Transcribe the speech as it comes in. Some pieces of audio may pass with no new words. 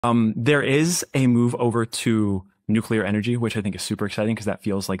There is a move over to nuclear energy, which I think is super exciting because that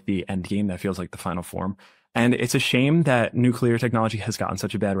feels like the end game. That feels like the final form. And it's a shame that nuclear technology has gotten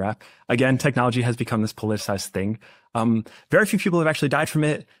such a bad rap. Again, technology has become this politicized thing. Very few people have actually died from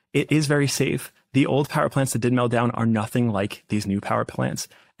it. It is very safe. The old power plants that did melt down are nothing like these new power plants.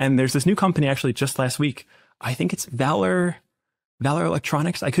 And there's this new company actually just last week. I think it's Valor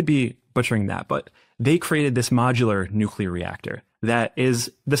Electronics. I could be butchering that, but they created this modular nuclear reactor that is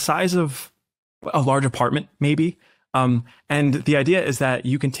the size of a large apartment, maybe. And the idea is that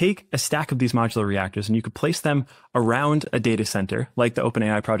you can take a stack of these modular reactors and you could place them around a data center, like the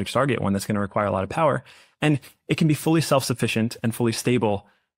OpenAI Project Stargate one that's going to require a lot of power. And it can be fully self-sufficient and fully stable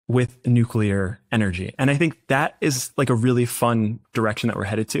with nuclear energy. And I think that is like a really fun direction that we're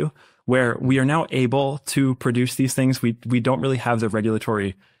headed to, where we are now able to produce these things. We don't really have the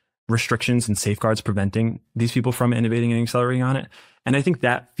regulatory restrictions and safeguards preventing these people from innovating and accelerating on it. And I think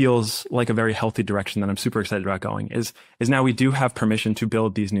that feels like a very healthy direction that I'm super excited about going is now we do have permission to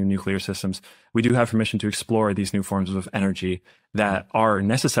build these new nuclear systems. We do have permission to explore these new forms of energy that are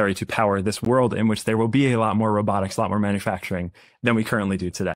necessary to power this world in which there will be a lot more robotics, a lot more manufacturing than we currently do today.